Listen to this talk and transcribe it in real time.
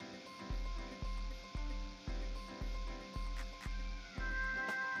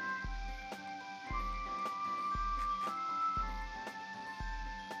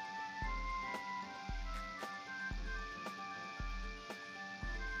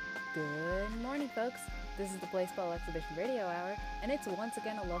Good morning, folks. This is the Blaseball Exhibition Radio Hour, and it's once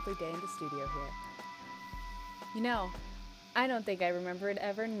again a lovely day in the studio here. You know, I don't think I remember it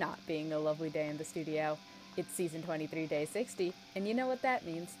ever not being a lovely day in the studio. It's season 23, day 60, and you know what that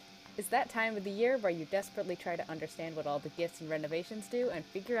means. It's that time of the year where you desperately try to understand what all the gifts and renovations do and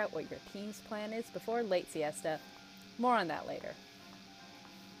figure out what your team's plan is before late siesta. More on that later.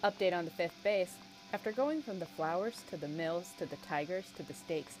 Update on the fifth base. After going from the Flowers to the Mills to the Tigers to the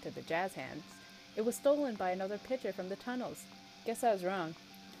Stakes to the Jazz Hands, it was stolen by another pitcher from the tunnels. Guess I was wrong.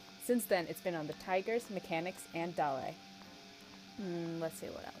 Since then, it's been on the Tigers, Mechanics, and Dale. Let's see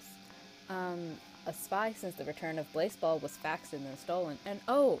what else. A spy since the return of Blaseball was faxed and then stolen. And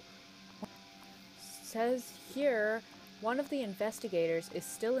says here, one of the investigators is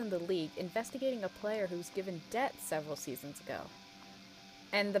still in the league investigating a player who's given debt several seasons ago.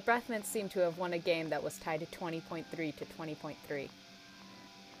 And the Breathmints seem to have won a game that was tied to 20.3 to 20.3.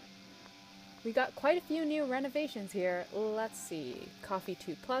 We got quite a few new renovations here. Let's see. Coffee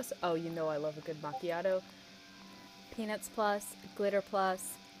 2 Plus. Oh, you know I love a good macchiato. Peanuts Plus, Glitter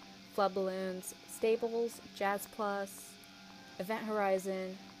Plus, Flood Balloons, Stables, Jazz Plus, Event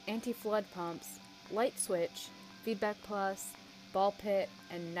Horizon, Anti-Flood Pumps, Light Switch, Feedback Plus, Ball Pit,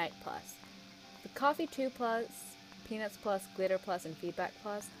 and Night Plus. The Coffee 2 Plus, Peanuts Plus, Glitter Plus, and Feedback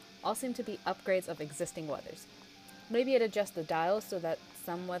Plus all seem to be upgrades of existing weathers. Maybe it adjusts the dials so that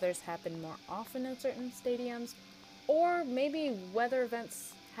some weathers happen more often in certain stadiums, or maybe weather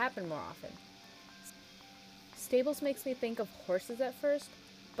events happen more often. Stables makes me think of horses at first,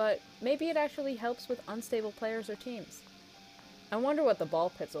 but maybe it actually helps with unstable players or teams. I wonder what the ball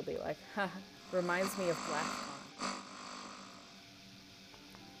pits will be like. Reminds me of Blaseball.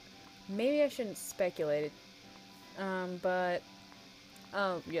 Maybe I shouldn't speculate it.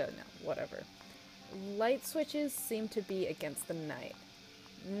 Whatever. Light switches seem to be against the night.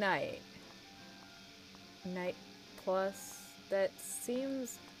 Night plus, that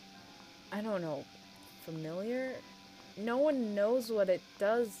seems, I don't know, familiar? No one knows what it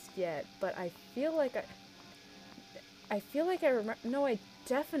does yet, but I feel like I remember, no, I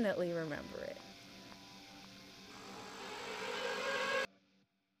definitely remember it.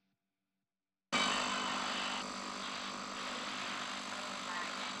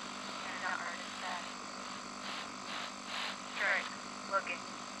 Looking.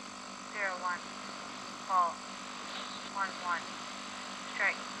 0-1. Ball. 1-1.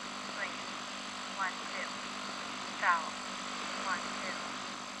 Strike. Swing. 1-2. Foul. 1-2.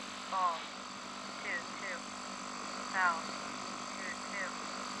 Ball. 2-2. Foul. 2-2.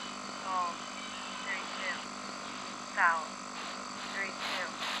 Ball. 3-2. Foul.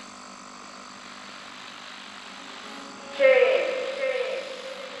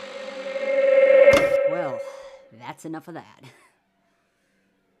 3-2. Well, that's enough of that.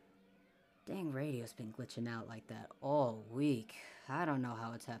 Dang, radio's been glitching out like that all week. I don't know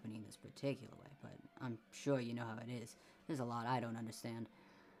how it's happening this particular way, but I'm sure you know how it is. There's a lot I don't understand.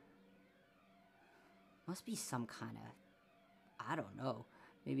 Must be some kind of, I don't know.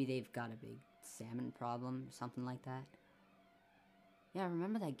 Maybe they've got a big salmon problem or something like that. Yeah, I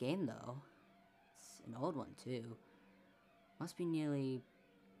remember that game though. It's an old one too. Must be nearly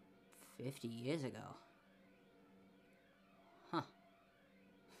 50 years ago. Huh.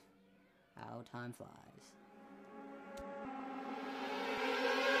 How time flies.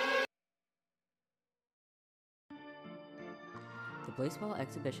 The Blaseball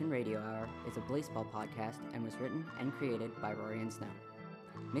Exhibition Radio Hour is a Blaseball podcast and was written and created by Rory and Snow.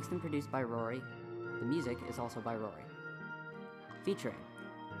 Mixed and produced by Rory. The music is also by Rory. Featuring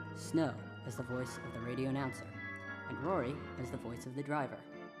Snow as the voice of the radio announcer and Rory as the voice of the driver.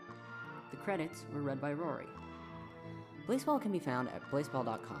 The credits were read by Rory. Blaseball can be found at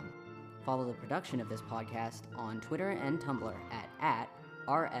blaseball.com. Follow the production of this podcast on Twitter and Tumblr at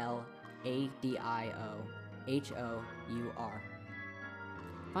RLADIOHOUR.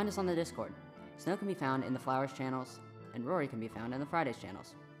 Find us on the Discord. Snow can be found in the Flowers channels, and Rory can be found in the Fridays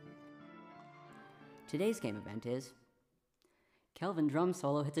channels. Today's game event is Kelvin Drum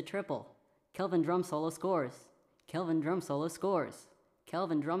Solo hits a triple. Kelvin Drum Solo scores. Kelvin Drum Solo scores.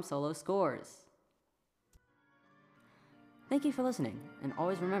 Kelvin Drum Solo scores. Thank you for listening, and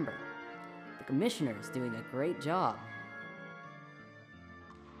always remember, the commissioner is doing a great job.